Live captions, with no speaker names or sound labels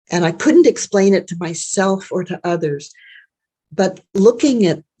And I couldn't explain it to myself or to others. But looking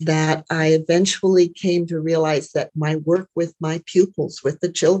at that, I eventually came to realize that my work with my pupils, with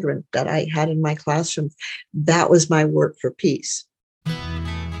the children that I had in my classroom, that was my work for peace.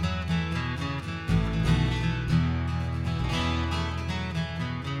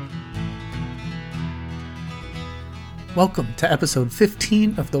 Welcome to episode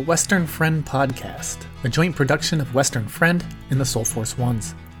 15 of the Western Friend podcast, a joint production of Western Friend and the Soulforce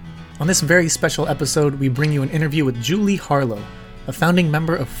Ones. On this very special episode, we bring you an interview with Julie Harlow, a founding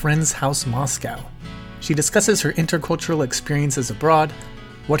member of Friends House Moscow. She discusses her intercultural experiences abroad,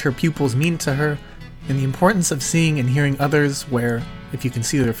 what her pupils mean to her, and the importance of seeing and hearing others where, if you can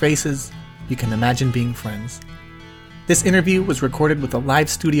see their faces, you can imagine being friends. This interview was recorded with a live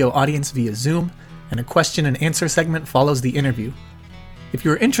studio audience via Zoom, and a question and answer segment follows the interview. If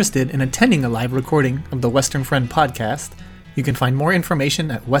you're interested in attending a live recording of the Western Friend podcast, you can find more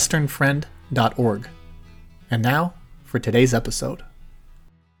information at westernfriend.org. And now, for today's episode.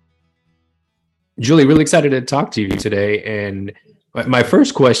 Julie, really excited to talk to you today. And my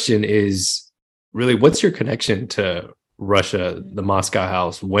first question is really, what's your connection to Russia, the Moscow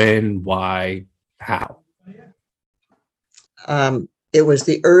House? When, why, how? It was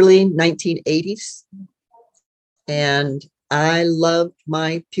the early 1980s, and I loved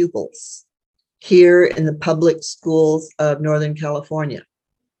my pupils here in the public schools of Northern California.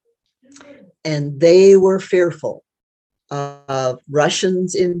 And they were fearful of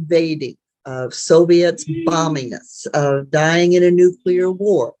Russians invading, of Soviets bombing us, of dying in a nuclear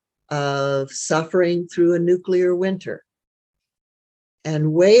war, of suffering through a nuclear winter.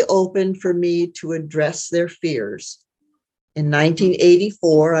 And way open for me to address their fears. In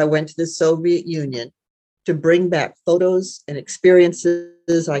 1984, I went to the Soviet Union to bring back photos and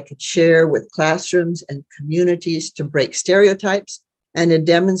experiences I could share with classrooms and communities to break stereotypes and to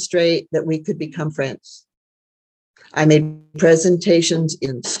demonstrate that we could become friends. I made presentations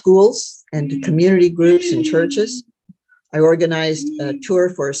in schools and to community groups and churches. I organized a tour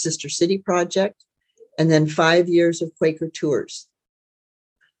for a Sister City project, and then 5 years of Quaker tours.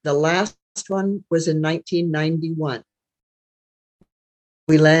 The last one was in 1991.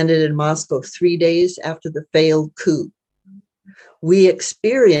 We landed in Moscow 3 days after the failed coup. We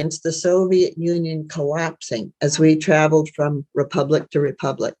experienced the Soviet Union collapsing as we traveled from republic to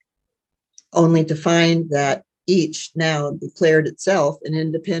republic, only to find that each now declared itself an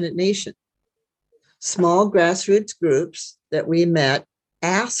independent nation. Small grassroots groups that we met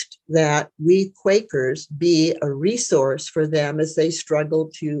asked that we Quakers be a resource for them as they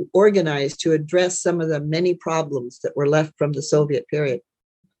struggled to organize to address some of the many problems that were left from the Soviet period.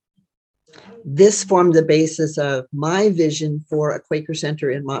 This formed the basis of my vision for a Quaker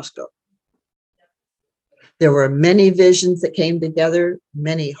Center in Moscow. There were many visions that came together,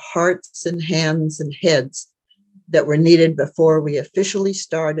 many hearts and hands and heads that were needed before we officially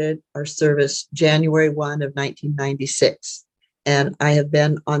started our service January 1 of 1996. And I have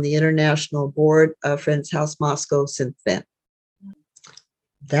been on the international board of Friends House Moscow since then.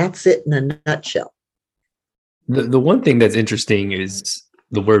 That's it in a nutshell. The one thing that's interesting is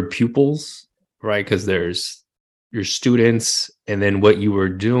the word pupils, right? Because there's your students, and then what you were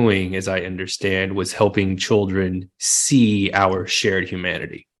doing, as I understand, was helping children see our shared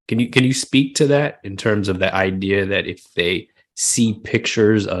humanity. Can you speak to that in terms of the idea that if they see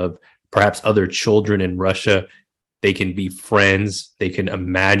pictures of perhaps other children in Russia, they can be friends, they can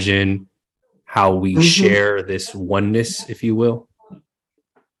imagine how we share this oneness, if you will?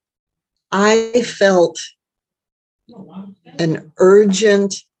 I felt an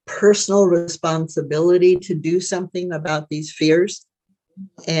urgent personal responsibility to do something about these fears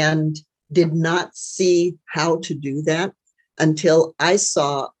and did not see how to do that until I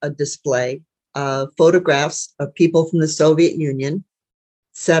saw a display of photographs of people from the Soviet Union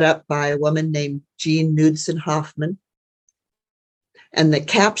set up by a woman named Jean Knudsen Hoffman. And the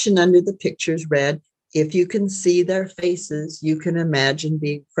caption under the pictures read, "If you can see their faces, you can imagine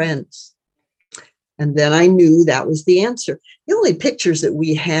being friends." And then I knew that was the answer. The only pictures that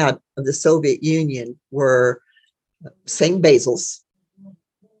we had of the Soviet Union were St. Basil's,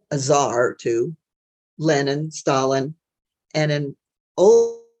 a czar or two, Lenin, Stalin, and an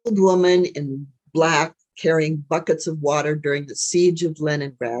old woman in black carrying buckets of water during the siege of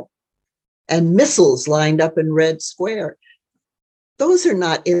Leningrad, and missiles lined up in Red Square. Those are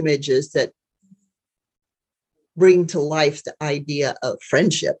not images that bring to life the idea of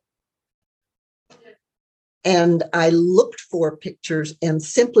friendship. And I looked for pictures and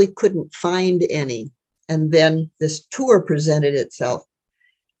simply couldn't find any. And then this tour presented itself,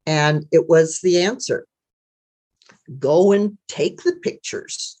 and it was the answer. go and take the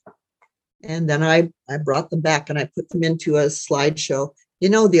pictures. And then I brought them back and I put them into a slideshow,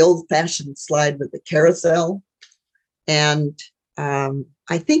 the old fashioned slide with the carousel. And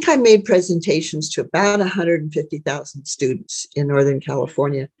I think I made presentations to about 150,000 students in Northern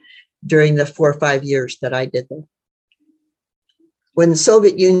California during the 4 or 5 years that I did them. When the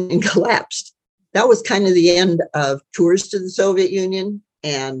Soviet Union collapsed, that was kind of the end of tours to the Soviet Union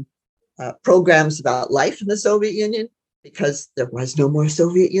and programs about life in the Soviet Union, because there was no more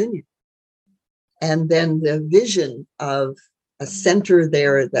Soviet Union. And then the vision of a center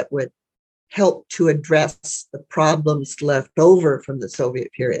there that would help to address the problems left over from the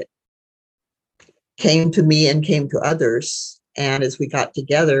Soviet period came to me and came to others. And as we got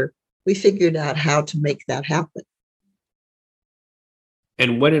together, we figured out how to make that happen.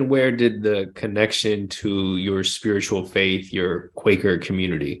 And when and where did the connection to your spiritual faith, your Quaker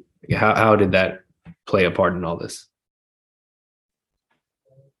community, how did that play a part in all this?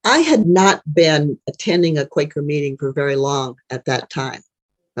 I had not been attending a Quaker meeting for very long at that time,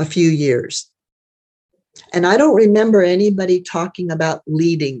 a few years. And I don't remember anybody talking about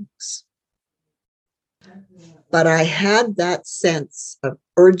leadings. But I had that sense of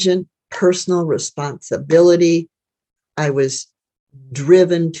urgent personal responsibility. I was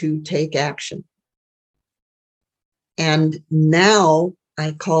driven to take action. And now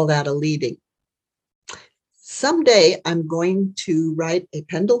I call that a leading. Someday I'm going to write a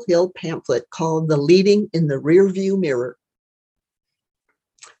Pendle Hill pamphlet called The Leading in the Rearview Mirror.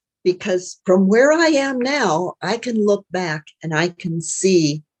 Because from where I am now, I can look back and I can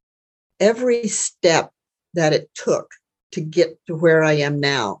see every step that it took to get to where I am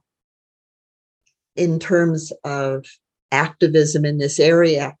now in terms of activism in this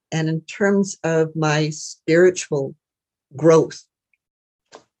area and in terms of my spiritual growth.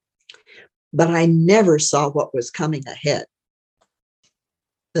 But I never saw what was coming ahead.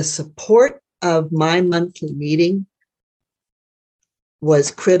 The support of my monthly meeting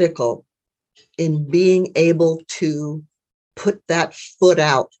was critical in being able to put that foot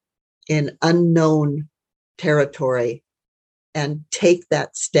out in unknown territory and take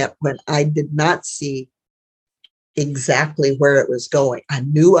that step when I did not see exactly where it was going. I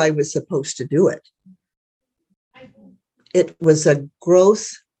knew I was supposed to do it. It was a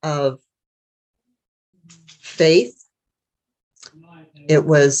growth of faith. It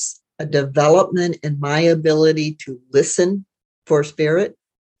was a development in my ability to listen for spirit.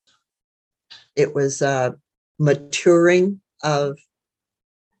 It was a maturing of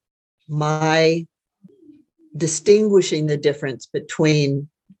my distinguishing the difference between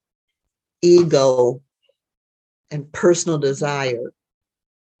ego and personal desire,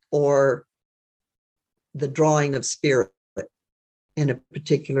 or the drawing of spirit in a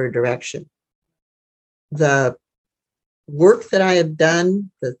particular direction. The work that I have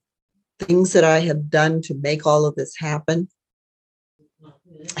done, the things that I have done to make all of this happen,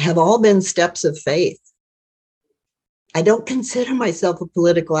 have all been steps of faith. I don't consider myself a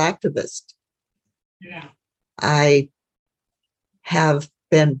political activist. Yeah. I have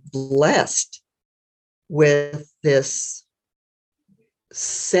been blessed with this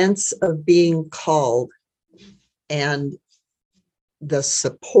sense of being called and the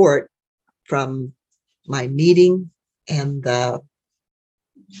support from my meeting and the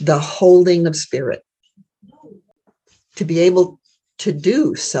holding of spirit to be able to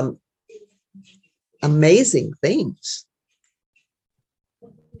do some amazing things.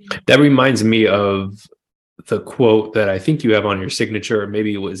 That reminds me of the quote that I think you have on your signature, or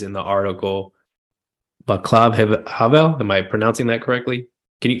maybe it was in the article, Václav Havel. Am I pronouncing that correctly?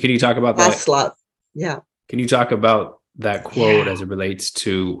 Can you talk about that? Václav, yeah. Can you talk about that quote as it relates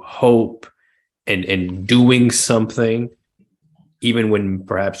to hope and doing something, even when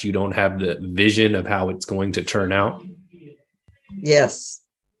perhaps you don't have the vision of how it's going to turn out? Yes.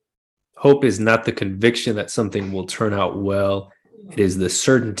 Hope is not the conviction that something will turn out well. It is the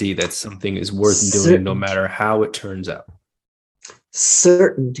certainty that something is worth doing no matter how it turns out.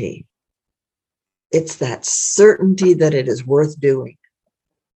 Certainty. It's that certainty that it is worth doing.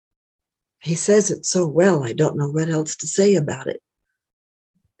 He says it so well, I don't know what else to say about it.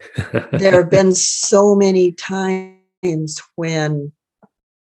 There have been so many times when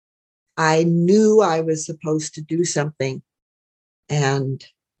I knew I was supposed to do something, and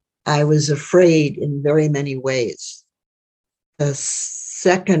I was afraid in very many ways. The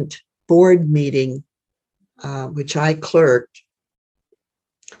second board meeting, which I clerked,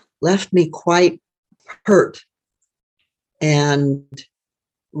 left me quite hurt and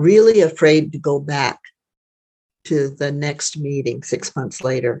really afraid to go back to the next meeting 6 months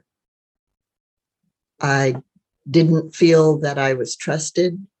later. I didn't feel that I was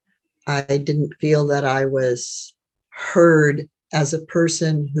trusted. I didn't feel that I was heard as a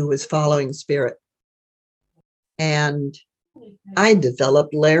person who was following spirit. And I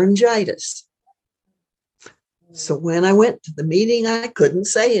developed laryngitis. So when I went to the meeting, I couldn't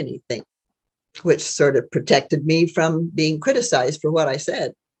say anything, which sort of protected me from being criticized for what I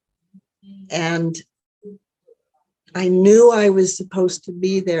said. And I knew I was supposed to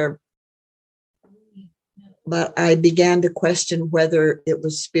be there, but I began to question whether it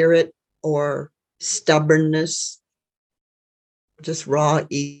was spirit or stubbornness, just raw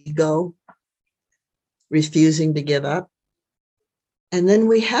ego, refusing to give up. And then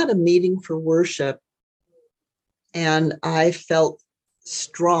we had a meeting for worship, and I felt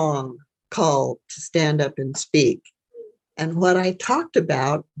strong call to stand up and speak. And what I talked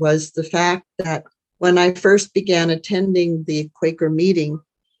about was the fact that when I first began attending the Quaker meeting,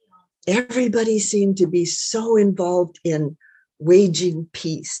 everybody seemed to be so involved in waging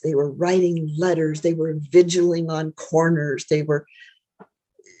peace. They were writing letters, they were vigiling on corners, they were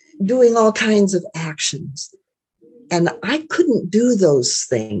doing all kinds of actions. And I couldn't do those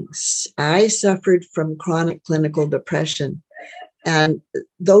things. I suffered from chronic clinical depression, and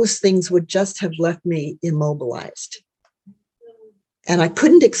those things would just have left me immobilized. And I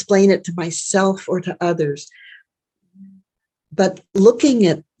couldn't explain it to myself or to others. But looking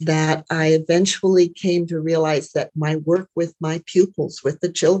at that, I eventually came to realize that my work with my pupils, with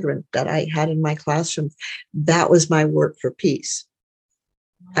the children that I had in my classroom, that was my work for peace.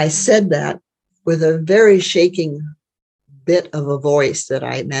 I said that with a very shaking bit of a voice that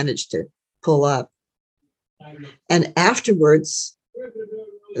I managed to pull up. And afterwards,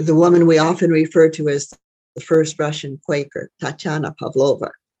 the woman we often refer to as the first Russian Quaker, Tatiana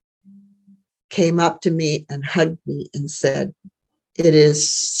Pavlova, came up to me and hugged me and said, "It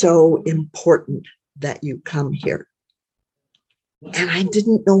is so important that you come here." And I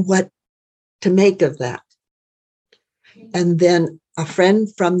didn't know what to make of that. And then a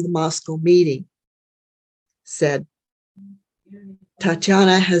friend from the Moscow meeting said,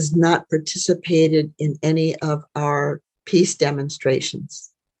 "Tatiana has not participated in any of our peace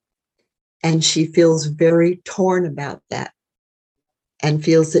demonstrations, and she feels very torn about that and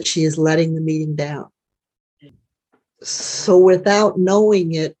feels that she is letting the meeting down." So without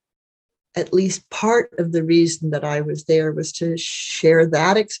knowing it, at least part of the reason that I was there was to share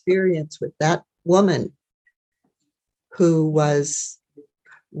that experience with that woman who was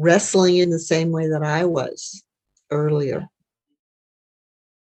wrestling in the same way that I was earlier.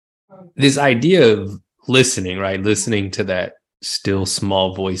 This idea of listening, right? Listening to that still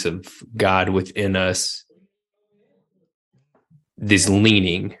small voice of God within us, this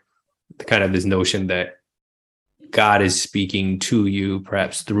leaning, kind of this notion that God is speaking to you,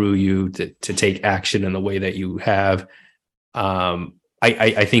 perhaps through you, to take action in the way that you have.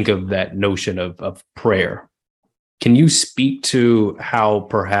 I think of that notion of prayer. Can you speak to how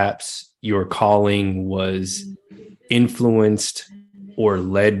perhaps your calling was influenced or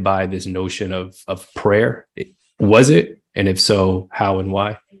led by this notion of prayer? Was it? And if so, how and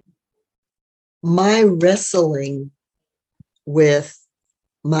why? My wrestling with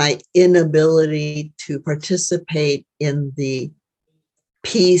my inability to participate in the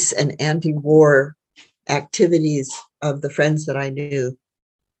peace and anti-war activities of the friends that I knew,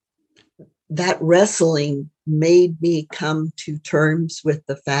 that wrestling made me come to terms with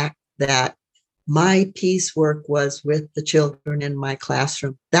the fact that my peace work was with the children in my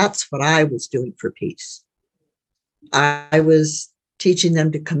classroom. That's what I was doing for peace. I was teaching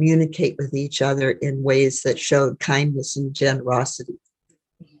them to communicate with each other in ways that showed kindness and generosity.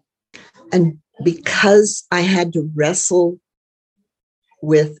 And because I had to wrestle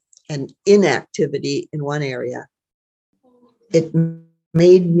with an inactivity in one area, it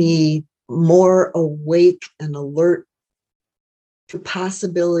made me more awake and alert to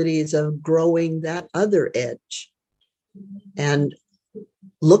possibilities of growing that other edge and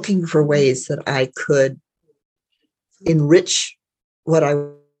looking for ways that I could enrich what I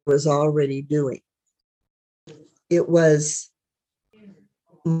was already doing. It was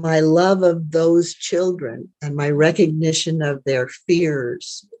my love of those children and my recognition of their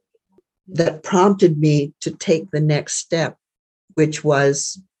fears that prompted me to take the next step, which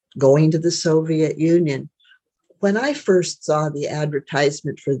was going to the Soviet Union. When I first saw the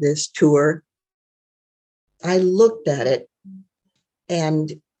advertisement for this tour, I looked at it,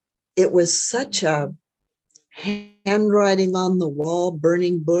 and it was such a handwriting on the wall,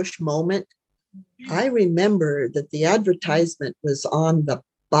 burning bush moment. I remember that the advertisement was on the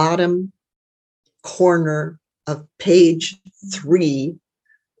bottom corner of page 3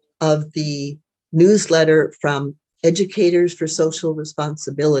 of the newsletter from Educators for Social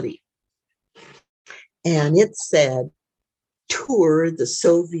Responsibility. And it said, tour the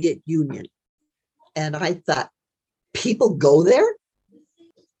Soviet Union. And I thought, people go there?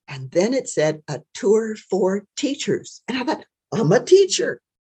 And then it said, a tour for teachers. And I thought, I'm a teacher.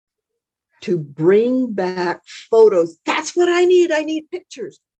 To bring back photos. That's what I need. I need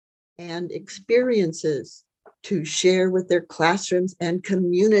pictures and experiences to share with their classrooms and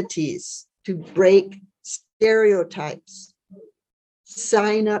communities, to break stereotypes.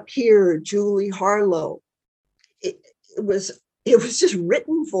 Sign up here, Julie Harlow. It was just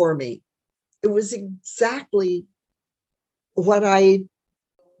written for me. It was exactly what I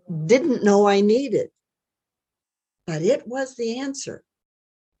didn't know I needed, but it was the answer.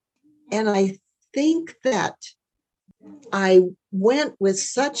 And I think that I went with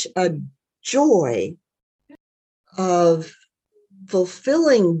such a joy of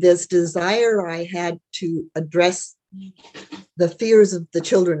fulfilling this desire I had to address the fears of the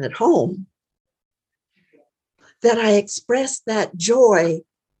children at home, that I expressed that joy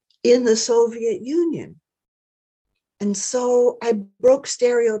in the Soviet Union. And so I broke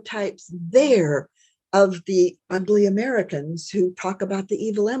stereotypes there of the ugly Americans who talk about the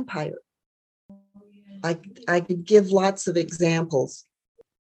evil empire. I could give lots of examples,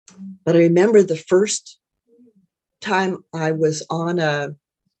 but I remember the first time I was on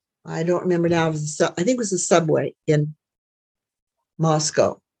I don't remember now, I think it was a subway in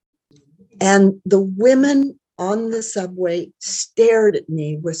Moscow. And the women on the subway stared at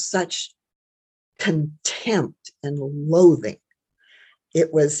me with such contempt and loathing.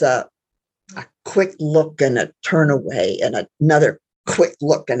 It was a quick look and a turn away, and another quick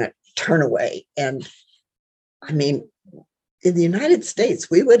look and a turn away. And I mean, in the United States,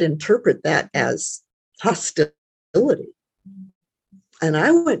 we would interpret that as hostility. And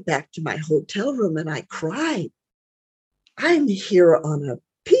I went back to my hotel room and I cried. I'm here on a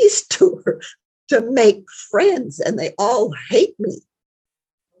peace tour to make friends, and they all hate me.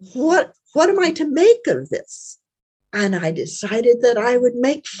 What am I to make of this? And I decided that I would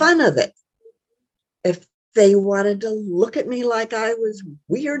make fun of it. If they wanted to look at me like I was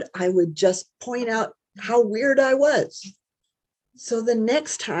weird, I would just point out how weird I was. So the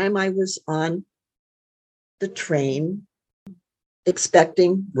next time I was on the train,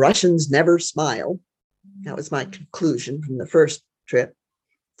 expecting Russians never smile, that was my conclusion from the first trip.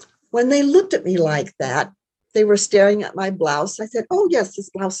 When they looked at me like that, they were staring at my blouse. I said, oh yes, this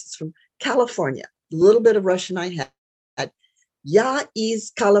blouse is from California. A little bit of Russian I had. Ya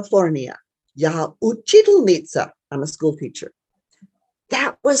iz California. Ya учительница. I'm a school teacher.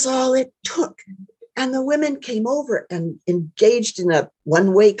 That was all it took. And the women came over and engaged in a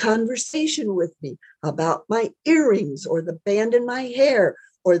one-way conversation with me about my earrings or the band in my hair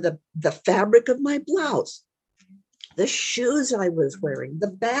or the fabric of my blouse, the shoes I was wearing, the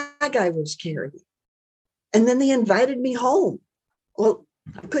bag I was carrying. And then they invited me home. Well,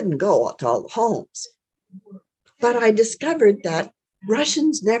 I couldn't go to all the homes, but I discovered that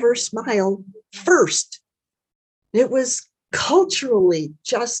Russians never smile first. It was culturally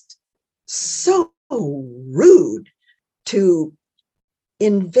just so rude to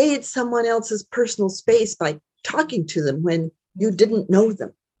invade someone else's personal space by talking to them when you didn't know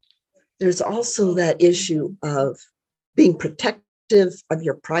them. There's also that issue of being protective of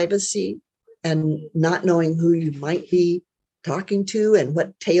your privacy and not knowing who you might be talking to and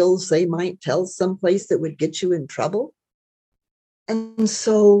what tales they might tell someplace that would get you in trouble. And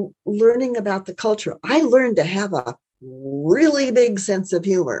so learning about the culture, I learned to have a really big sense of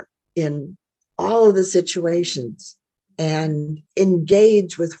humor in all of the situations and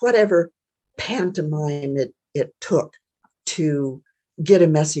engage with whatever pantomime it took to get a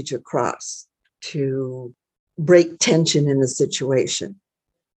message across, to break tension in a situation.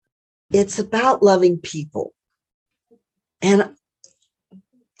 It's about loving people and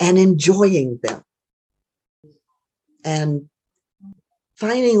enjoying them and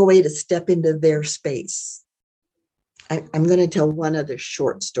finding a way to step into their space. I'm going to tell one other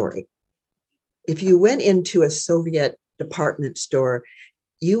short story. If you went into a Soviet department store,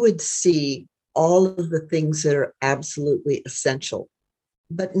 you would see all of the things that are absolutely essential,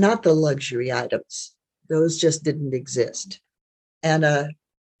 but not the luxury items. Those just didn't exist. And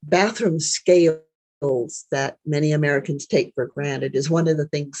bathroom scales that many Americans take for granted is one of the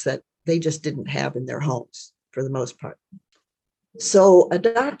things that they just didn't have in their homes for the most part. So a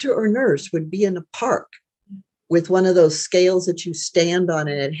doctor or nurse would be in a park with one of those scales that you stand on,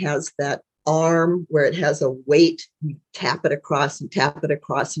 and it has that arm where it has a weight. You tap it across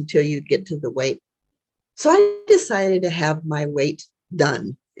until you get to the weight. So I decided to have my weight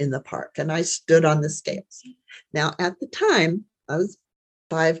done in the park, and I stood on the scales. Now, at the time, I was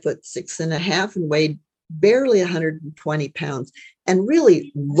 5'6.5" and weighed barely 120 pounds and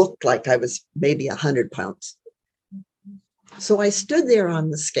really looked like I was maybe 100 pounds. So I stood there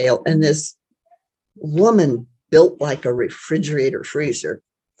on the scale, and this woman built like a refrigerator freezer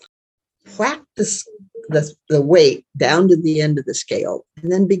whacked the weight down to the end of the scale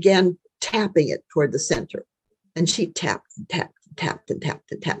and then began tapping it toward the center. And she tapped and tapped and tapped and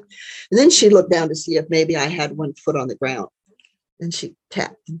tapped and tapped. And then she looked down to see if maybe I had one foot on the ground. And she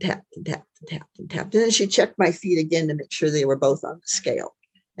tapped and tapped and tapped and tapped and tapped. And then she checked my feet again to make sure they were both on the scale.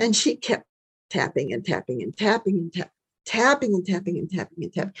 And she kept tapping and tapping and tapping and tapping and tapping and tapping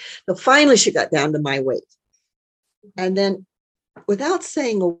and tapping. So finally she got down to my weight. And then without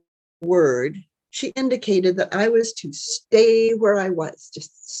saying a word, she indicated that I was to stay where I was,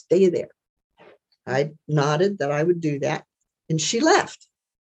 just stay there. I nodded that I would do that, and she left.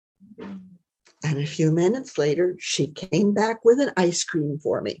 And a few minutes later, she came back with an ice cream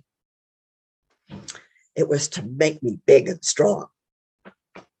for me. It was to make me big and strong,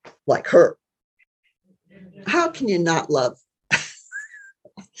 like her. How can you not love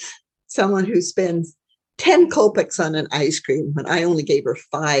someone who spends 10 kopecks on an ice cream when I only gave her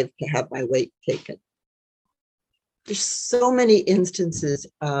 5 to have my weight taken? There's so many instances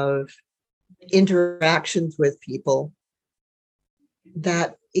of interactions with people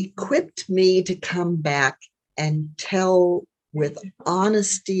that equipped me to come back and tell with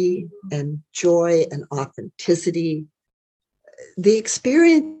honesty and joy and authenticity the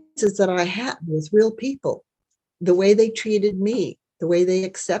experiences that I had with real people, the way they treated me, the way they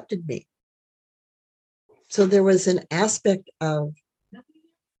accepted me. So there was an aspect of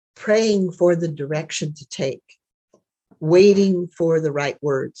praying for the direction to take, waiting for the right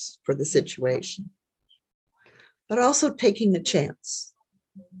words for the situation, but also taking a chance,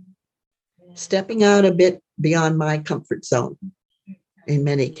 stepping out a bit beyond my comfort zone in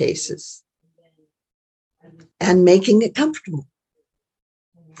many cases, and making it comfortable,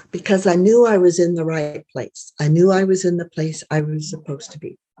 because I knew I was in the right place. I knew I was in the place I was supposed to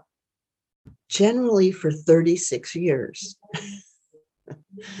be. Generally for 36 years,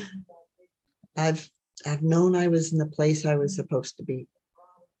 I've known I was in the place I was supposed to be.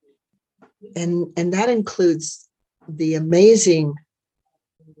 And that includes the amazing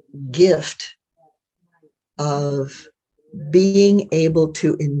gift of being able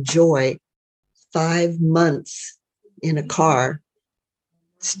to enjoy 5 months in a car,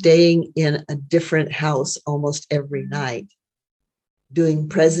 staying in a different house almost every night, doing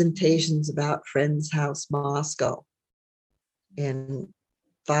presentations about Friends House Moscow in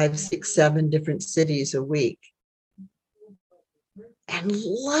 5, 6, 7 different cities a week, and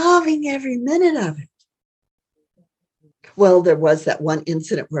loving every minute of it. Well, there was that one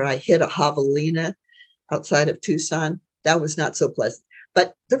incident where I hit a javelina outside of Tucson. That was not so pleasant.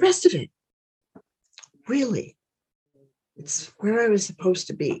 But the rest of it, really, it's where I was supposed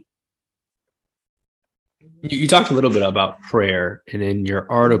to be. You talked a little bit about prayer, and in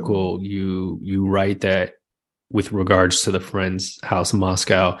your article, you write that with regards to the Friends House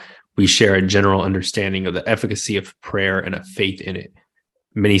Moscow, we share a general understanding of the efficacy of prayer and a faith in it.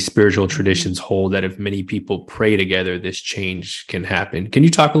 Many spiritual traditions hold that if many people pray together, this change can happen. Can you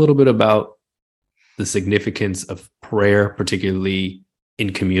talk a little bit about the significance of prayer, particularly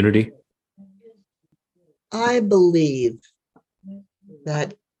in community? I believe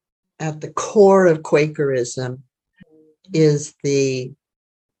that at the core of Quakerism is the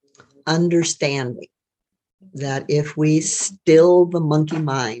understanding that if we still the monkey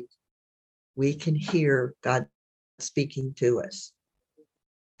mind, we can hear God speaking to us.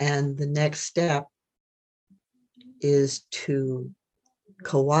 And the next step is to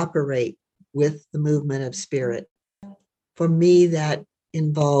cooperate with the movement of spirit. For me, that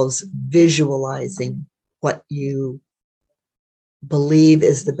involves visualizing what you believe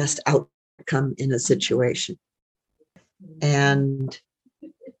is the best outcome in a situation. And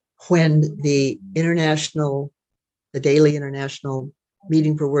when the daily international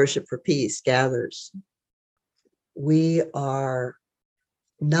meeting for worship for peace gathers, we are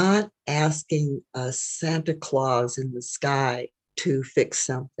not asking a Santa Claus in the sky to fix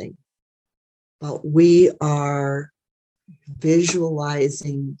something, but we are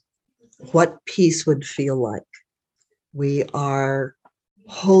visualizing what peace would feel like. We are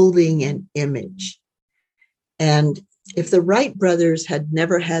holding an image. And if the Wright brothers had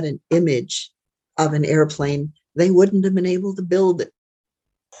never had an image of an airplane, they wouldn't have been able to build it.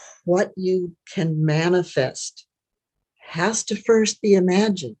 What you can manifest has to first be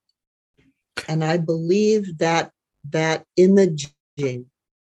imagined. And I believe that imaging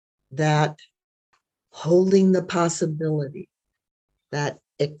that holding the possibility, that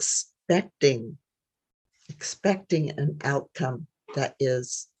expecting an outcome that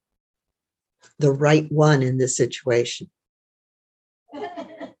is the right one in this situation.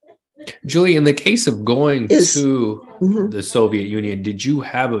 Julie, in the case of going to Mhm. the Soviet Union, did you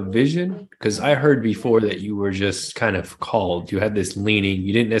have a vision? Because I heard before that you were just kind of called. You had this leaning.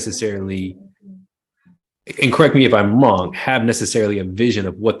 You didn't necessarily, and correct me if I'm wrong, have necessarily a vision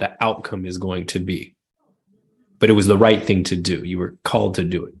of what the outcome is going to be. But it was the right thing to do. You were called to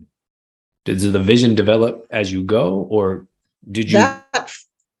do it. Does the vision develop as you go, or did you?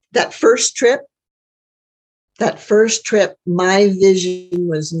 That first trip, my vision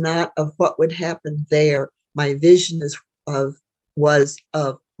was not of what would happen there. My vision was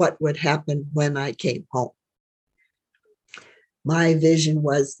of what would happen when I came home. My vision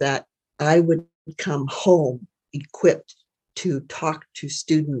was that I would come home equipped to talk to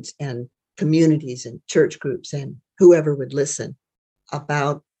students and communities and church groups and whoever would listen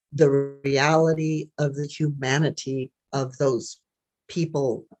about the reality of the humanity of those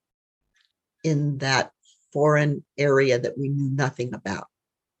people in that foreign area that we knew nothing about.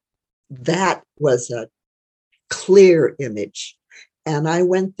 That was a clear image. And I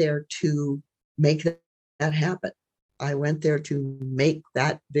went there to make that happen. I went there to make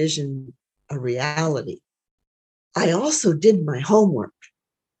that vision a reality. I also did my homework.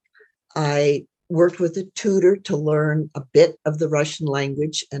 I worked with a tutor to learn a bit of the Russian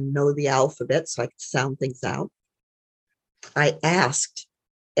language and know the alphabet so I could sound things out. I asked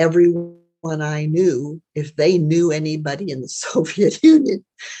everyone I knew if they knew anybody in the Soviet Union.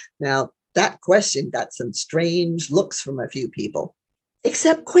 Now, that question got some strange looks from a few people,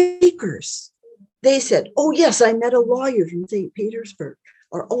 except Quakers. They said, oh, yes, I met a lawyer from St. Petersburg.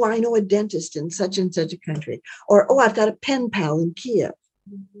 Or, oh, I know a dentist in such and such a country. Or, oh, I've got a pen pal in Kiev.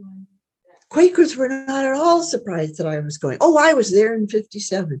 Quakers were not at all surprised that I was going. Oh, I was there in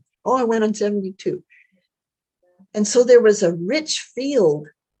 57. Oh, I went on 72. And so there was a rich field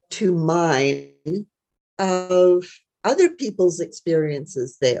to mine of other people's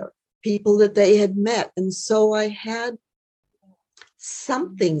experiences there, people that they had met. And so I had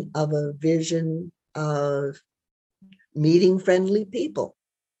something of a vision of meeting friendly people.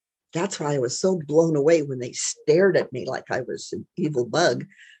 That's why I was so blown away when they stared at me like I was an evil bug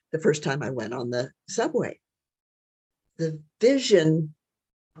the first time I went on the subway. The vision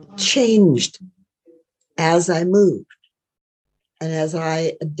changed as I moved and as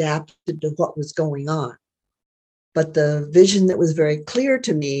I adapted to what was going on. But the vision that was very clear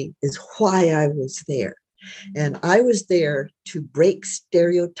to me is why I was there. And I was there to break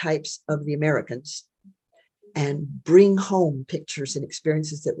stereotypes of the Americans and bring home pictures and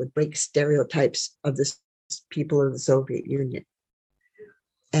experiences that would break stereotypes of the people of the Soviet Union.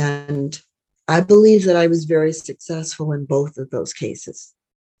 And I believe that I was very successful in both of those cases.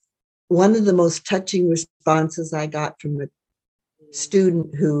 One of the most touching responses I got from a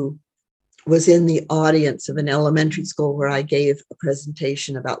student who was in the audience of an elementary school where I gave a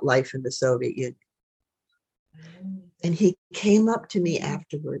presentation about life in the Soviet Union. And he came up to me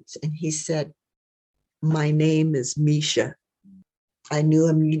afterwards and he said, my name is Misha. I knew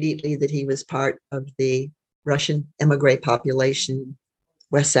immediately that he was part of the Russian emigre population,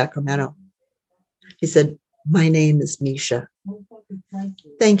 West Sacramento. He said, my name is Misha.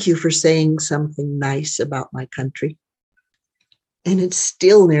 Thank you for saying something nice about my country. And it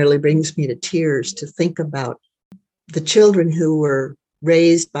still nearly brings me to tears to think about the children who were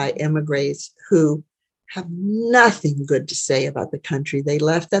raised by emigres who have nothing good to say about the country they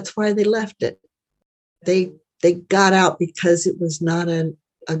left. That's why they left it. They got out because it was not a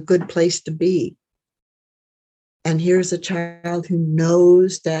good place to be. And here's a child who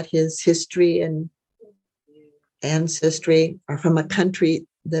knows that his history and ancestry are from a country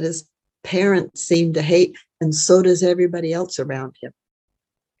that his parents seem to hate, and so does everybody else around him.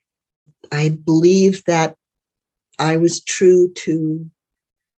 I believe that I was true to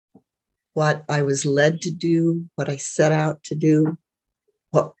what I was led to do, what I set out to do,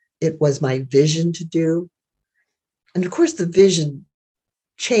 what it was my vision to do. And of course, the vision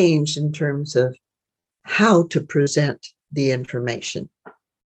changed in terms of how to present the information,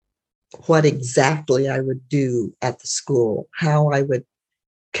 what exactly I would do at the school, how I would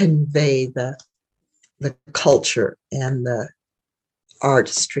convey the culture and the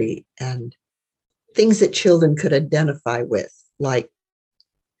artistry and things that children could identify with, like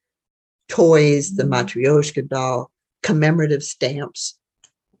toys, the Matryoshka doll, commemorative stamps.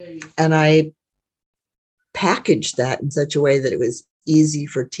 And I packaged that in such a way that it was easy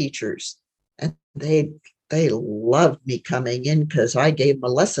for teachers. And they they loved me coming in because I gave them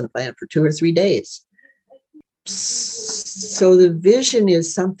a lesson plan for 2 or 3 days. So the vision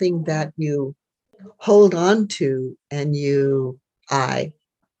is something that you hold on to, and I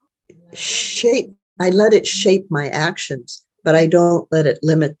let it shape my actions, but I don't let it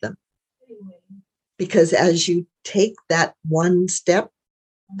limit them. Because as you take that one step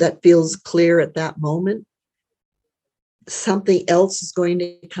that feels clear at that moment, something else is going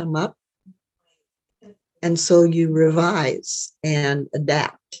to come up. And so you revise and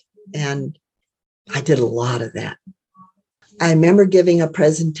adapt. And I did a lot of that. I remember giving a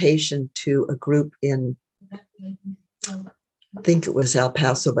presentation to a group in, I think it was El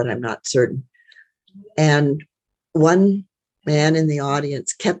Paso, but I'm not certain. And one man in the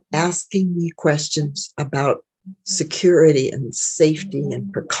audience kept asking me questions about security and safety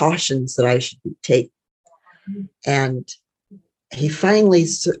and precautions that I should be taking. And he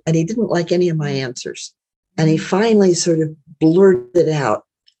didn't like any of my answers. And he finally sort of blurted out,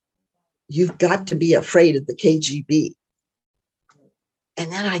 "You've got to be afraid of the KGB."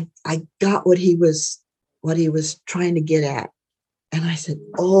 And then I got what he was trying to get at. And I said,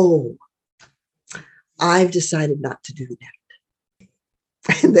 "Oh, I've decided not to do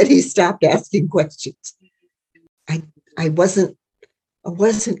that." And then he stopped asking questions. I wasn't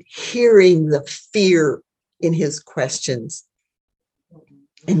hearing the fear in his questions.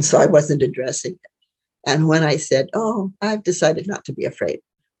 And so I wasn't addressing it. And when I said, "Oh, I've decided not to be afraid,"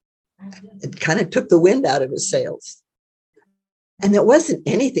 it kind of took the wind out of his sails. And it wasn't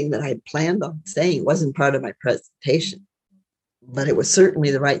anything that I had planned on saying. It wasn't part of my presentation, but it was certainly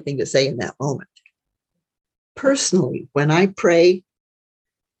the right thing to say in that moment. Personally, when I pray,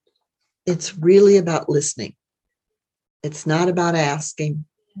 it's really about listening. It's not about asking.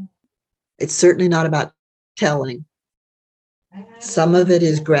 It's certainly not about telling. Some of it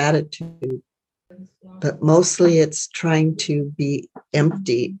is gratitude, but mostly it's trying to be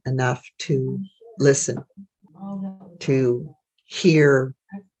empty enough to listen, to hear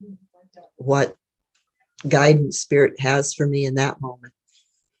what guidance Spirit has for me in that moment.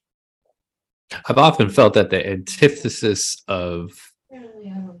 I've often felt that the antithesis of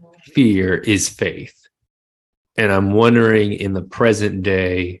fear is faith. And I'm wondering, in the present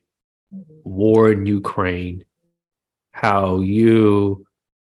day war in Ukraine, how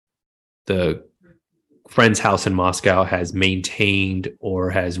the Friend's House in Moscow, has maintained or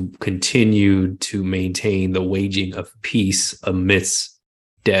has continued to maintain the waging of peace amidst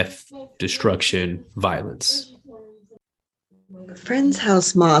death, destruction, violence. Friend's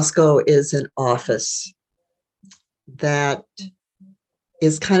House Moscow is an office that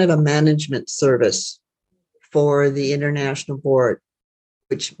is kind of a management service for the International Board,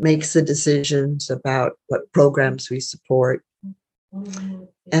 which makes the decisions about what programs we support.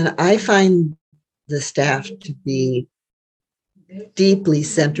 And I find the staff to be deeply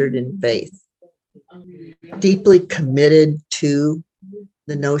centered in faith, deeply committed to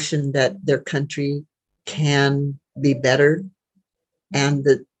the notion that their country can be better and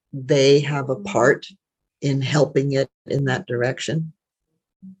that they have a part in helping it in that direction.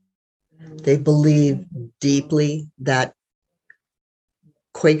 They believe deeply that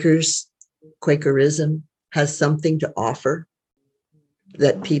Quakerism has something to offer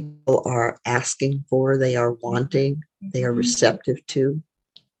that people are asking for, they are wanting, they are receptive to,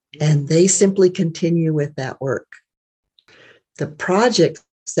 and they simply continue with that work. The projects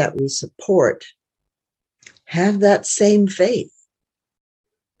that we support have that same faith.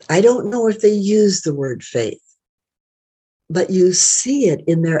 I don't know if they use the word faith, but you see it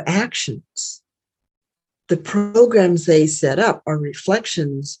in their actions. The programs they set up are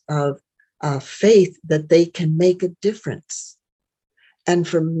reflections of faith that they can make a difference. And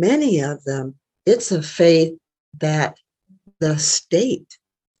for many of them, it's a faith that the state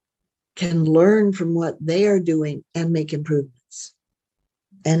can learn from what they are doing and make improvements.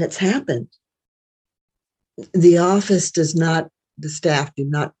 And it's happened. The staff do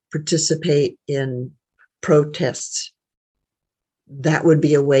not participate in protests. That would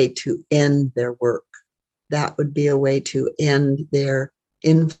be a way to end their work. That would be a way to end their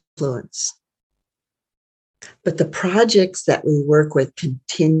influence. But the projects that we work with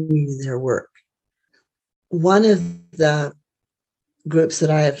continue their work. One of the groups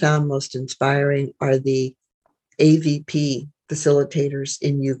that I have found most inspiring are the AVP facilitators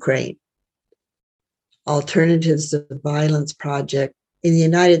in Ukraine. Alternatives to Violence Project in the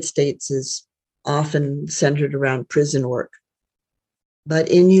United States is often centered around prison work. But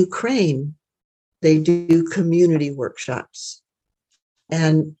in Ukraine, they do community workshops.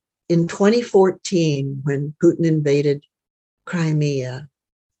 And in 2014, when Putin invaded Crimea,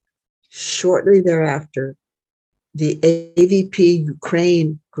 shortly thereafter, the AVP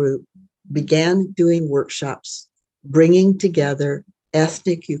Ukraine group began doing workshops, bringing together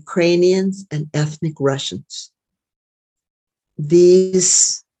ethnic Ukrainians and ethnic Russians.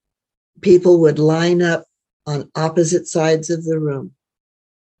 These people would line up on opposite sides of the room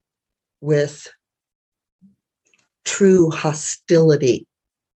with true hostility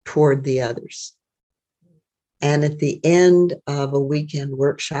toward the others. And at the end of a weekend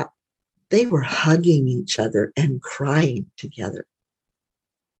workshop, they were hugging each other and crying together.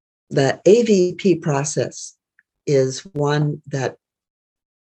 The AVP process is one that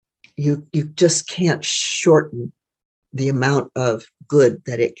you just can't shorten the amount of good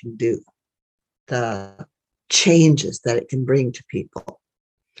that it can do, the changes that it can bring to people.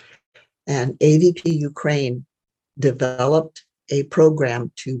 And AVP Ukraine developed a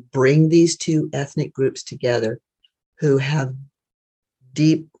program to bring these two ethnic groups together who have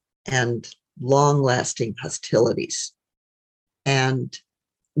deep and long-lasting hostilities, and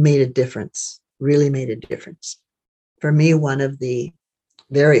made a difference, really made a difference. For me, one of the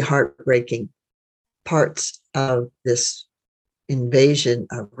very heartbreaking parts of this invasion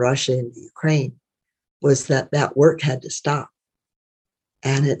of Russia into Ukraine was that that work had to stop.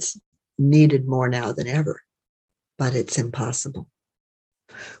 And it's needed more now than ever, but it's impossible.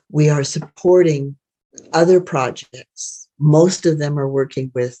 We are supporting other projects. Most of them are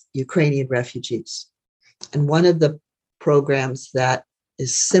working with Ukrainian refugees. And one of the programs that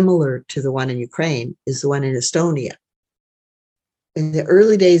is similar to the one in Ukraine is the one in Estonia. In the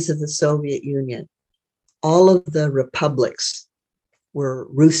early days of the Soviet Union, all of the republics were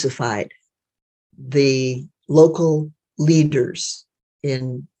Russified. The local leaders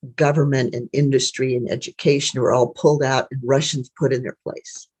in government and industry and education were all pulled out and Russians put in their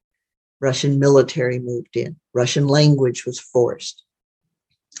place. Russian military moved in. Russian language was forced.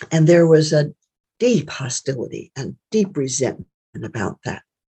 And there was a deep hostility and deep resentment about that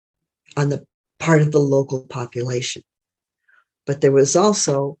on the part of the local population. But there was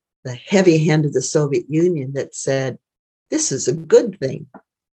also the heavy hand of the Soviet Union that said, this is a good thing.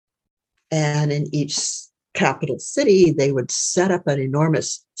 And in each capital city, they would set up an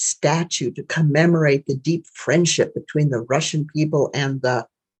enormous statue to commemorate the deep friendship between the Russian people and the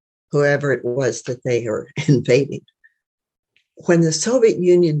whoever it was that they were invading. When the Soviet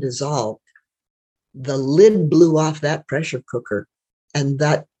Union dissolved, the lid blew off that pressure cooker, and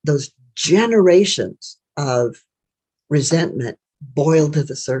that those generations of resentment boiled to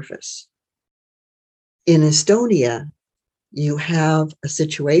the surface. In Estonia, you have a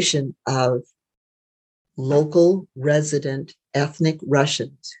situation of local resident ethnic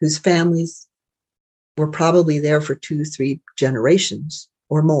Russians whose families were probably there for 2-3 generations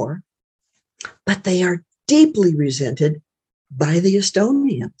or more, but they are deeply resented by the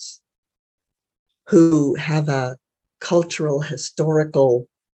Estonians, who have a cultural, historical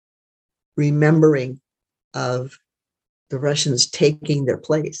remembering of the Russians taking their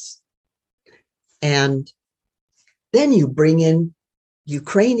place. And then you bring in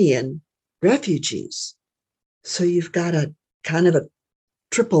Ukrainian refugees. So you've got a kind of a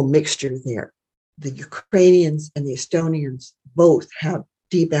triple mixture there. The Ukrainians and the Estonians both have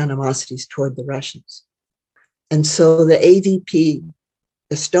deep animosities toward the Russians. And so the AVP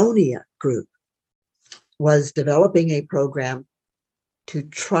Estonia group was developing a program to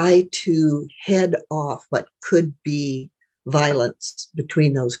try to head off what could be violence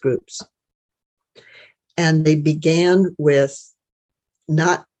between those groups. And they began with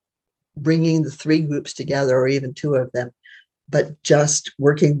not bringing the 3 groups together, or even 2 of them, but just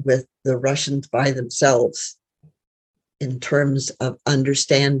working with the Russians by themselves in terms of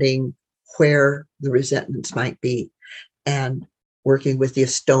understanding where the resentments might be, and working with the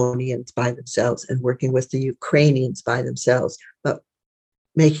Estonians by themselves and working with the Ukrainians by themselves, but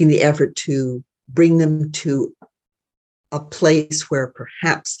making the effort to bring them to a place where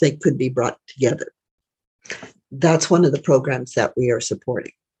perhaps they could be brought together. That's one of the programs that we are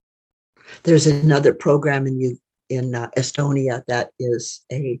supporting. There's another program in Estonia that is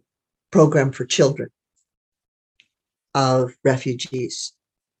a program for children of refugees.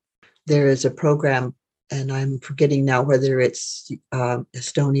 There is a program, and I'm forgetting now whether it's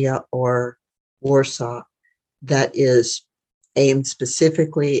Estonia or Warsaw, that is aimed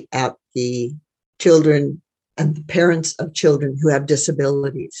specifically at the children and the parents of children who have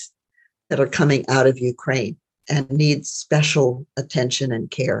disabilities that are coming out of Ukraine and need special attention and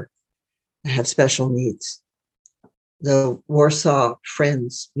care, and have special needs. The Warsaw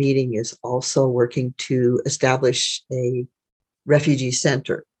Friends meeting is also working to establish a refugee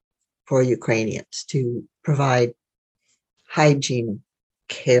center for Ukrainians to provide hygiene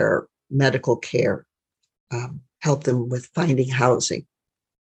care, medical care, help them with finding housing.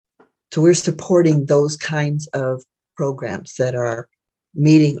 So we're supporting those kinds of programs that are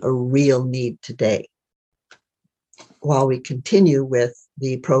meeting a real need today, while we continue with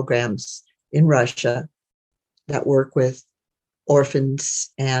the programs in Russia that work with orphans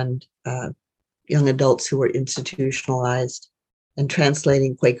and young adults who are institutionalized, and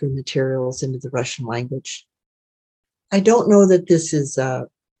translating Quaker materials into the Russian language. I don't know that this is a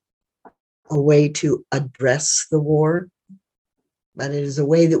way to address the war, but it is a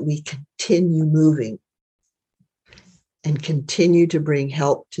way that we continue moving and continue to bring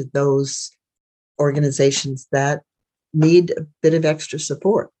help to those organizations that need a bit of extra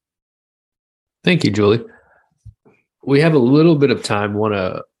support. Thank you, Julie. We have a little bit of time. Want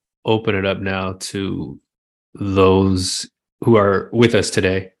to open it up now to those who are with us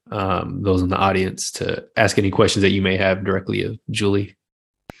today, those in the audience, to ask any questions that you may have directly of Julie.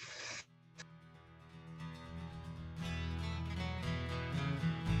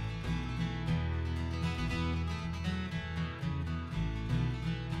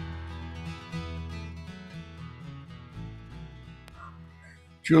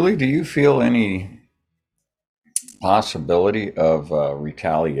 Julie, do you feel any possibility of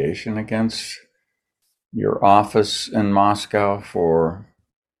retaliation against your office in Moscow for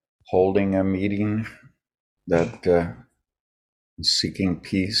holding a meeting that is seeking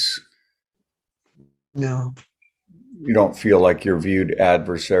peace? No. You don't feel like you're viewed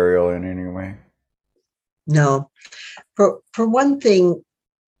adversarial in any way? No. For one thing,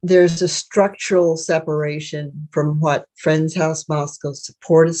 there's a structural separation from what Friends House Moscow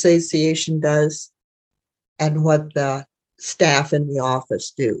Support Association does and what the staff in the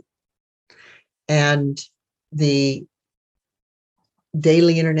office do. And the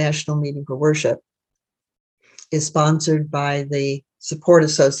Daily International Meeting for Worship is sponsored by the Support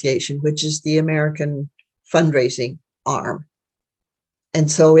Association, which is the American fundraising arm.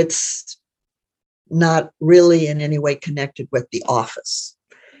 And so it's not really in any way connected with the office.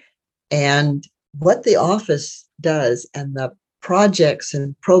 And what the office does and the projects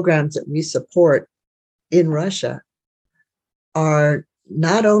and programs that we support in Russia are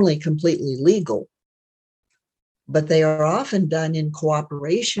not only completely legal, but they are often done in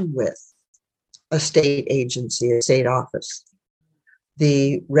cooperation with a state agency, a state office.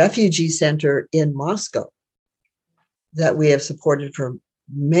 The refugee center in Moscow that we have supported for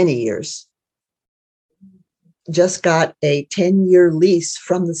many years just got a 10-year lease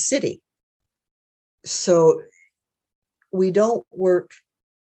from the city. So we don't work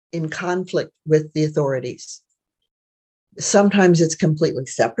in conflict with the authorities. Sometimes it's completely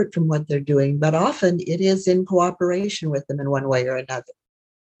separate from what they're doing, but often it is in cooperation with them in one way or another.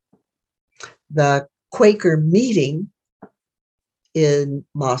 The Quaker meeting in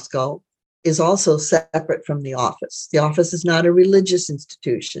Moscow is also separate from the office. The office is not a religious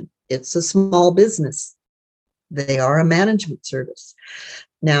institution. It's a small business. They are a management service.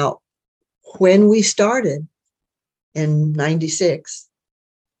 Now, when we started in 96,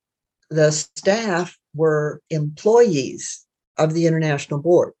 the staff were employees of the International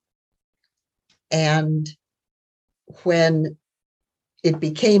Board. And when it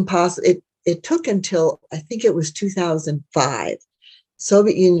became possible, it took until, I think it was 2005.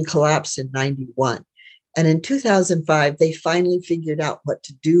 Soviet Union collapsed in 91. And in 2005, they finally figured out what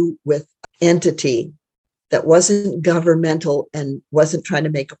to do with an entity that wasn't governmental and wasn't trying to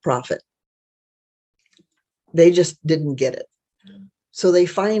make a profit. They just didn't get it. So they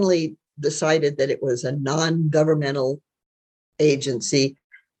finally decided that it was a non-governmental agency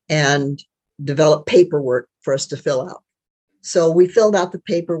and developed paperwork for us to fill out. So we filled out the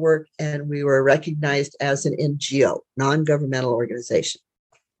paperwork and we were recognized as an NGO, non-governmental organization.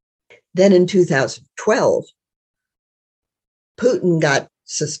 Then in 2012, Putin got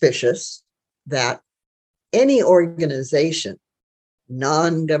suspicious that any organization,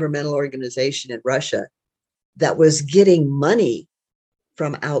 non-governmental organization in Russia that was getting money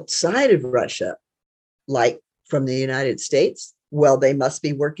from outside of Russia, like from the United States, well, they must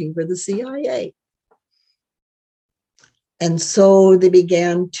be working for the CIA. And so they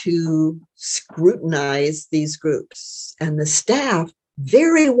began to scrutinize these groups. And the staff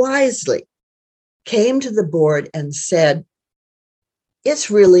very wisely came to the board and said, it's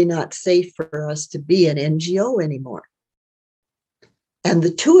really not safe for us to be an NGO anymore. And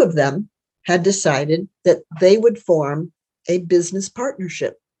the two of them had decided that they would form a business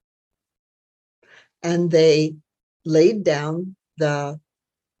partnership. And they laid down the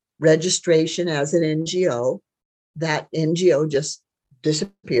registration as an NGO. That NGO just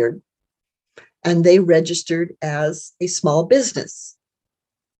disappeared. And they registered as a small business.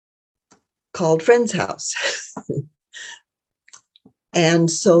 called Friends House. And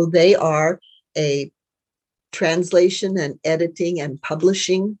so they are a translation and editing and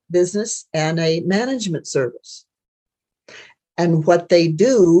publishing business and a management service. And what they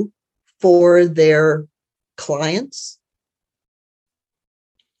do for their clients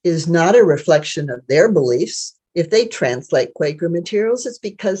is not a reflection of their beliefs. If they translate Quaker materials, it's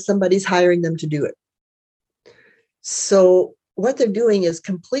because somebody's hiring them to do it. So what they're doing is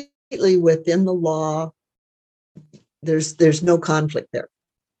completely within the law. There's no conflict there.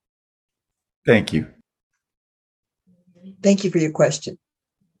 Thank you. Thank you for your question.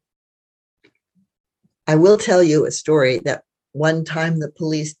 I will tell you a story that one time the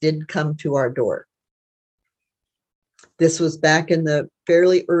police did come to our door. This was back in the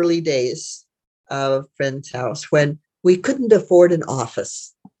fairly early days of Friends House when we couldn't afford an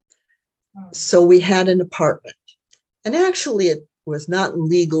office. So we had an apartment. And actually, it was not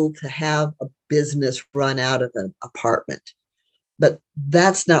legal to have a business run out of an apartment. But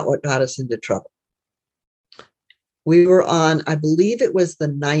that's not what got us into trouble. We were on, I believe it was the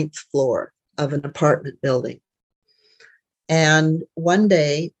 9th floor of an apartment building. And one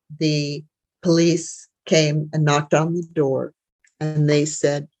day, the police came and knocked on the door, and they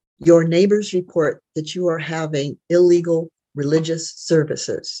said, "Your neighbors report that you are having illegal religious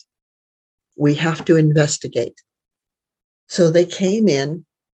services. We have to investigate." So they came in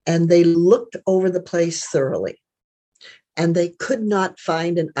and they looked over the place thoroughly, and they could not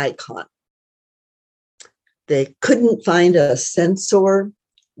find an icon. They couldn't find a censer,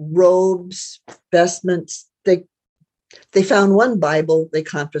 robes, vestments. They found one Bible, they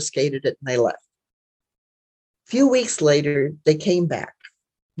confiscated it, and they left. A few weeks later, they came back,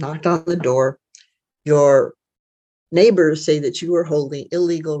 knocked on the door. "Your neighbors say that you are holding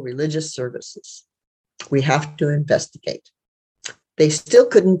illegal religious services. We have to investigate." They still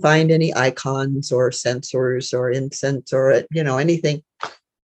couldn't find any icons or censers or incense or, anything.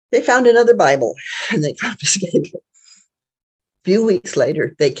 They found another Bible and they confiscated it. A few weeks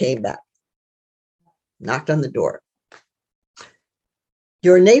later, they came back, knocked on the door.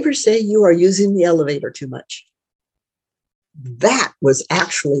 "Your neighbors say you are using the elevator too much." That was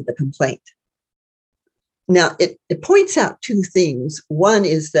actually the complaint. Now, it points out two things. One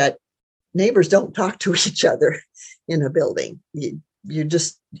is that neighbors don't talk to each other in a building.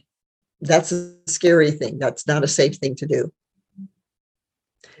 That's a scary thing. That's not a safe thing to do.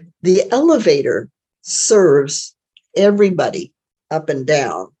 The elevator serves everybody up and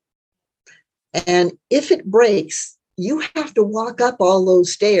down. And if it breaks, you have to walk up all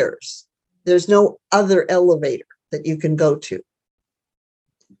those stairs. There's no other elevator that you can go to.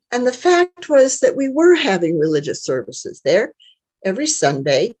 And the fact was that we were having religious services there every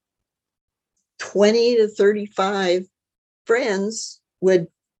Sunday. 20 to 35 friends would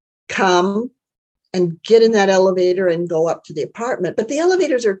come and get in that elevator and go up to the apartment. But the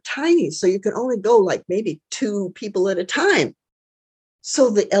elevators are tiny, so you can only go like maybe 2 people at a time. So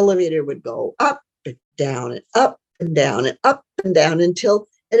the elevator would go up and down and up and down and up and down until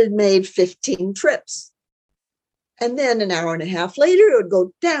it had made 15 trips. And then an hour and a half later, it would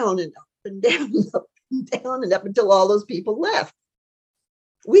go down and up and down and up and down and up until all those people left.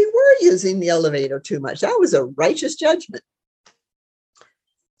 We were using the elevator too much. That was a righteous judgment.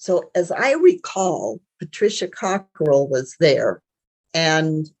 So as I recall, Patricia Cockerell was there.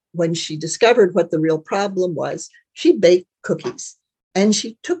 And when she discovered what the real problem was, she baked cookies and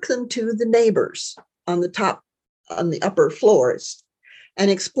she took them to the neighbors on the upper floors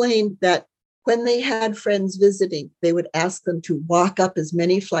and explained that when they had friends visiting, they would ask them to walk up as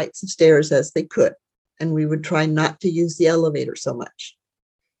many flights of stairs as they could. And we would try not to use the elevator so much.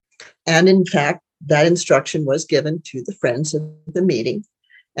 And in fact, that instruction was given to the friends at the meeting.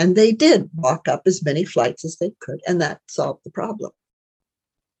 And they did walk up as many flights as they could. And that solved the problem.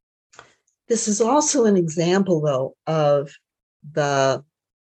 This is also an example, though, of the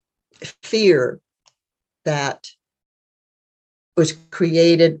fear that was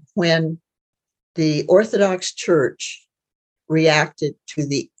created when the Orthodox Church reacted to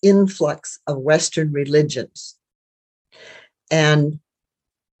the influx of Western religions. And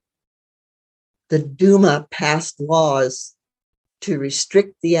the Duma passed laws to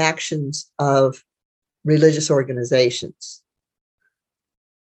restrict the actions of religious organizations.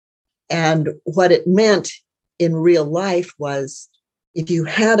 And what it meant in real life was if you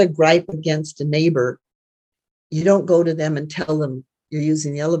had a gripe against a neighbor, you don't go to them and tell them you're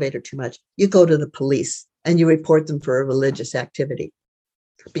using the elevator too much. You go to the police and you report them for a religious activity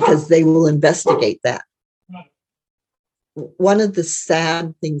because they will investigate that. One of the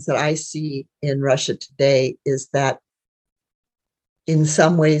sad things that I see in Russia today is that in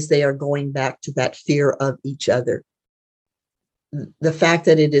some ways, they are going back to that fear of each other. The fact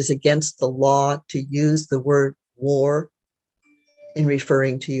that it is against the law to use the word war in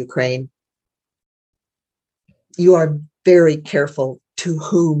referring to Ukraine, you are very careful to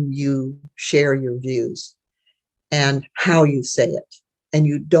whom you share your views and how you say it, and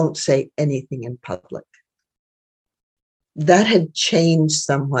you don't say anything in public. That had changed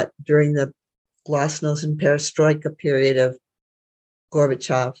somewhat during the glasnost and perestroika period of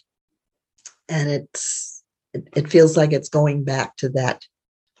Gorbachev, and it feels like it's going back to that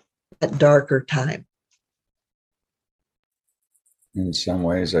darker time. In some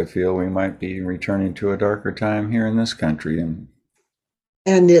ways, I feel we might be returning to a darker time here in this country.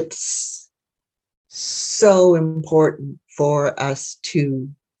 And it's so important for us to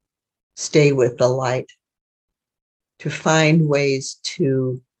stay with the light, to find ways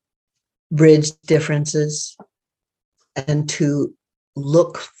to bridge differences, and to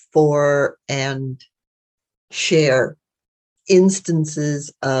look for and share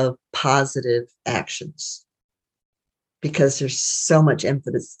instances of positive actions, because there's so much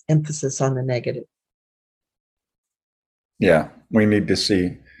emphasis on the negative. Yeah, we need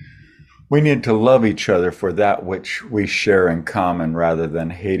to love each other for that which we share in common rather than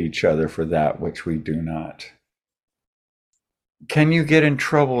hate each other for that which we do not. Can you get in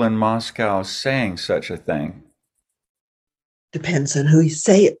trouble in Moscow saying such a thing? Depends on who you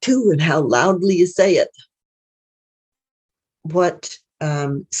say it to and how loudly you say it. What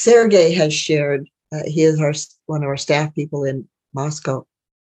Sergei has shared, he is one of our staff people in Moscow,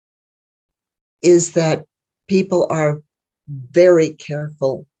 is that people are very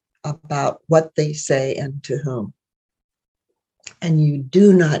careful about what they say and to whom. And you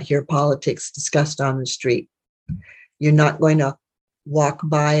do not hear politics discussed on the street. You're not going to walk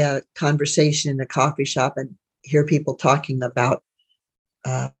by a conversation in a coffee shop and hear people talking about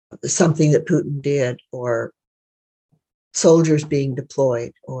something that Putin did, or soldiers being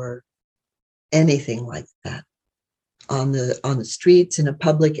deployed, or anything like that. On the streets, in a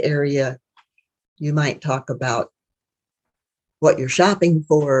public area, you might talk about what you're shopping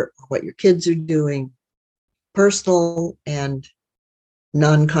for, what your kids are doing, personal and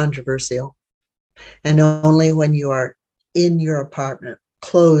non-controversial. And only when you are in your apartment,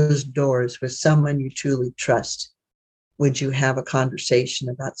 closed doors with someone you truly trust, would you have a conversation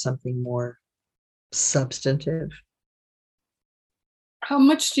about something more substantive. How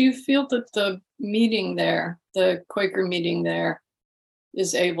much do you feel that the meeting there, the Quaker meeting there,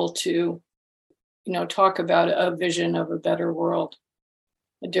 is able to, talk about a vision of a better world,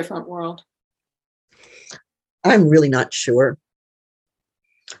 a different world? I'm really not sure.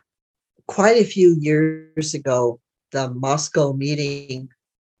 Quite a few years ago, the Moscow meeting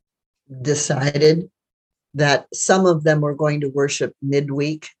decided that some of them were going to worship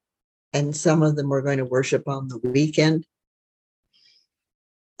midweek and some of them were going to worship on the weekend.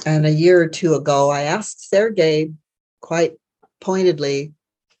 And a year or two ago, I asked Sergei quite pointedly,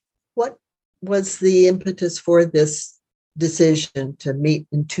 what was the impetus for this decision to meet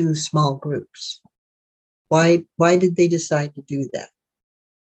in two small groups? Why did they decide to do that?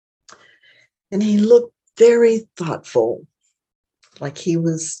 And he looked very thoughtful, like he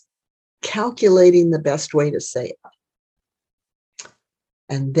was calculating the best way to say it.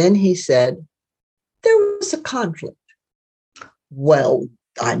 And then he said, there was a conflict. Well,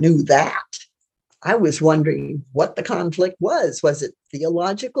 I knew that. I was wondering what the conflict was. Was it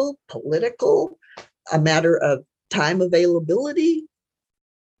theological, political, a matter of time availability,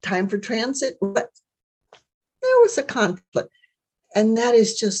 time for transit? But there was a conflict. And that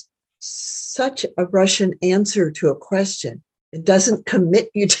is just such a Russian answer to a question. It doesn't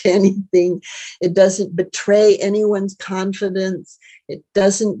commit you to anything. It doesn't betray anyone's confidence. It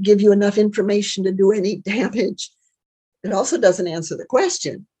doesn't give you enough information to do any damage. It also doesn't answer the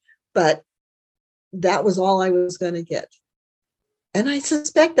question, but that was all I was going to get. And I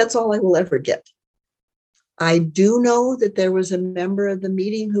suspect that's all I will ever get. I do know that there was a member of the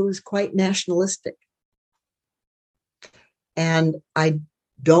meeting who was quite nationalistic. And I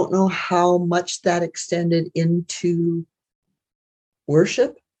don't know how much that extended into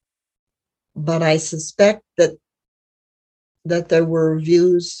worship, but I suspect that there were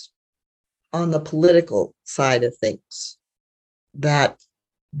views on the political side of things that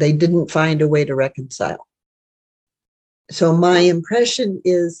they didn't find a way to reconcile. So my impression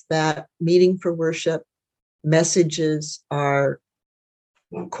is that meeting for worship messages are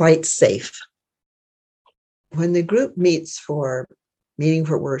quite safe. When the group meets for meeting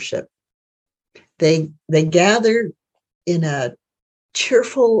for worship, they gather in a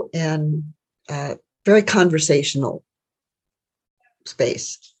cheerful and very conversational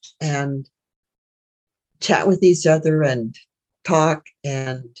space and chat with each other and talk.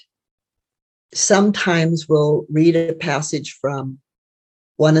 And sometimes we'll read a passage from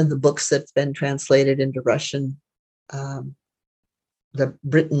one of the books that's been translated into Russian. The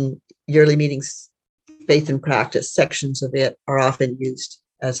Britain Yearly Meetings, Faith and Practice, sections of it are often used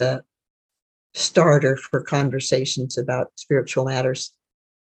as a starter for conversations about spiritual matters.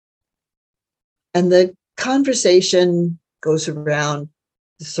 And the conversation goes around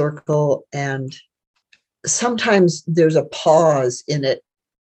the circle, and sometimes there's a pause in it,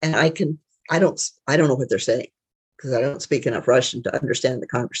 and I don't know what they're saying because I don't speak enough Russian to understand the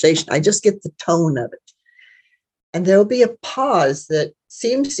conversation. I just get the tone of it. And there'll be a pause that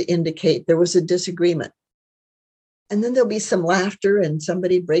seems to indicate there was a disagreement. And then there'll be some laughter and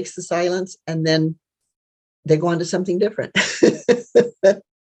somebody breaks the silence, and then they go on to something different.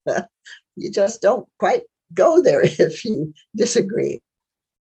 You just don't quite go there if you disagree.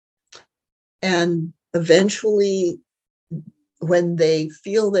 And eventually, when they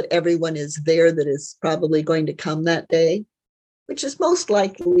feel that everyone is there that is probably going to come that day, which is most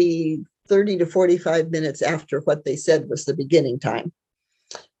likely 30 to 45 minutes after what they said was the beginning time,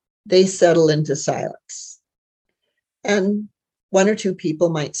 they settle into silence. And one or two people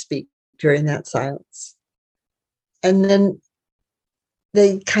might speak during that silence. And then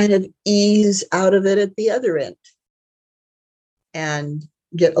they kind of ease out of it at the other end and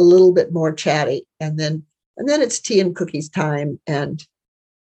get a little bit more chatty. And then it's tea and cookies time. And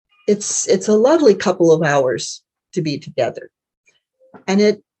it's a lovely couple of hours to be together. And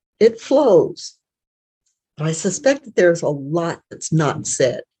it flows. But I suspect that there's a lot that's not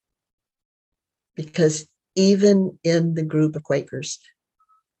said, because even in the group of Quakers,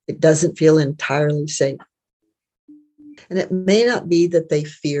 it doesn't feel entirely safe. And it may not be that they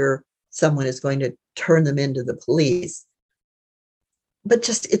fear someone is going to turn them into the police, but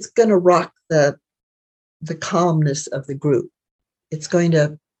just it's going to rock the calmness of the group. It's going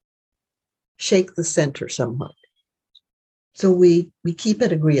to shake the center somewhat. So we keep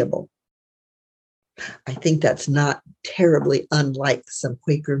it agreeable. I think that's not terribly unlike some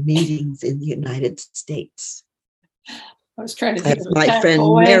Quaker meetings in the United States. I was trying to That's think of my friend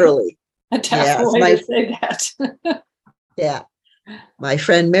Marilee. A tactful way to say that. Yeah. My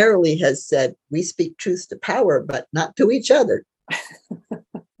friend Marilee has said, we speak truth to power, but not to each other.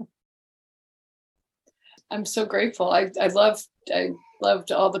 I'm so grateful. I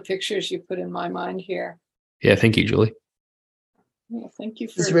loved all the pictures you put in my mind here. Yeah, thank you, Julie. Yeah, thank you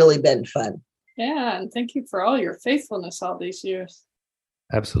for It's really been fun. Yeah, and thank you for all your faithfulness all these years.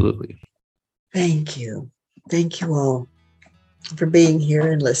 Absolutely. Thank you. Thank you all for being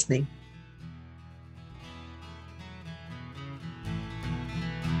here and listening.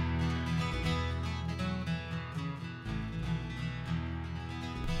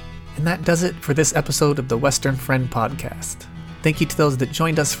 And that does it for this episode of the Western Friend Podcast. Thank you to those that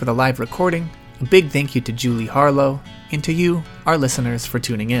joined us for the live recording. A big thank you to Julie Harlow, and to you, our listeners, for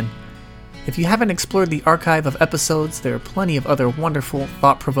tuning in. If you haven't explored the archive of episodes, there are plenty of other wonderful,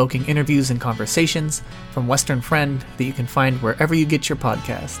 thought-provoking interviews and conversations from Western Friend that you can find wherever you get your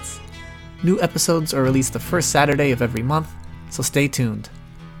podcasts. New episodes are released the first Saturday of every month, so stay tuned.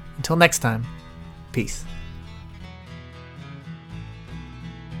 Until next time, peace.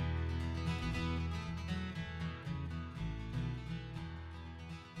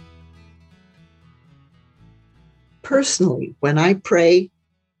 Personally, when I pray,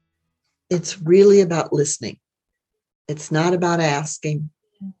 it's really about listening. It's not about asking.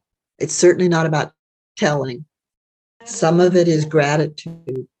 It's certainly not about telling. Some of it is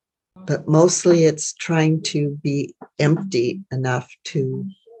gratitude, but mostly it's trying to be empty enough to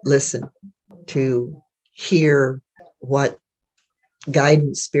listen, to hear what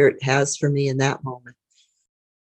guidance Spirit has for me in that moment.